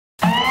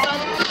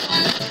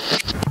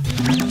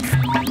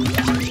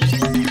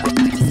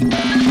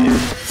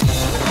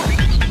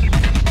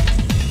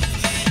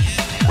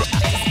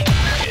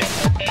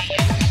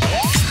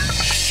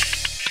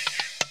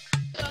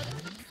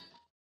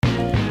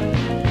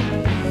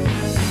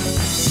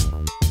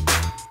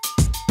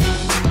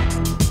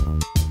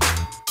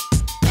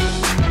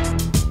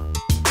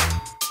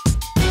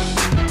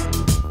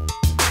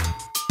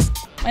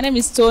My name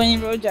is Tony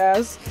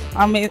Rogers.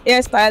 I'm a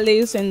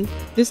hairstylist in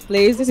this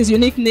place. This is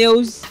Unique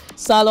Nails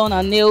Salon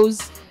and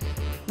Nails,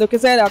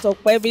 located at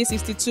Okpebi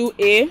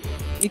 62A,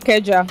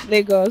 Ikeja,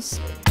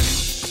 Lagos.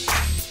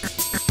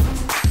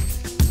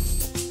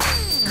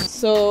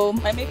 So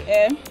I make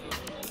hair,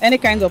 any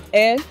kind of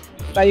hair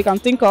that you can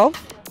think of.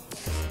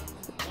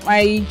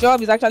 My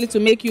job is actually to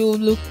make you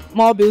look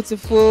more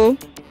beautiful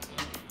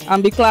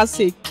and be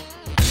classic.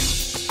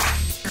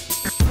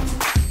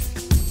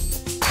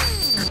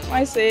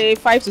 I say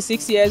 5 to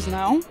 6 years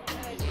now,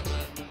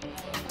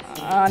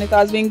 and it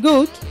has been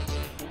good.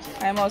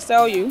 I must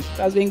tell you, it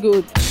has been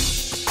good.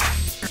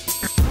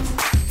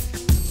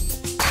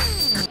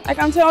 I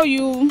can tell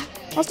you,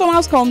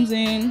 customers comes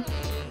in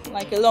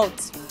like a lot,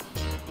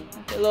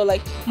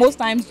 like most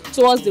times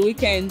towards the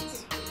weekend,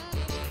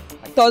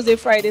 like Thursday,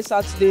 Friday,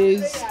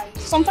 Saturdays,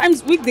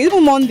 sometimes weekdays,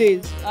 even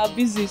Mondays are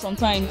busy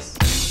sometimes.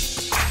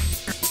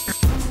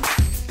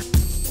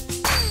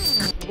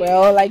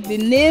 Well, like the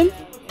name,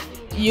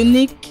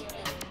 Unique.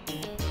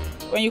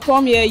 When you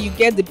come here, you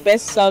get the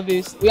best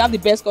service. We have the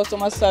best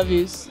customer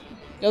service.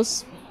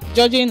 Just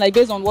judging like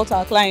based on what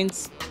our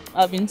clients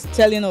have been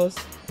telling us.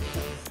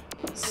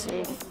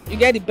 So you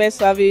get the best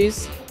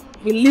service.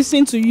 We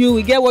listen to you.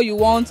 We get what you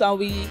want and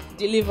we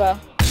deliver.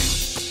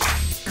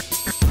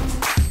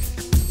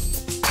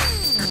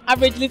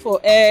 Averagely for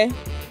hair,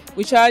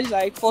 we charge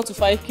like 4 to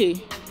 5K.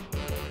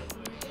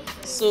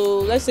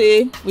 So let's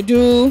say we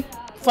do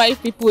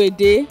 5 people a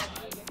day.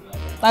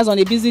 That's on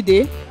a busy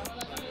day.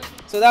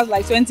 So that's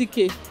like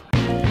 20K.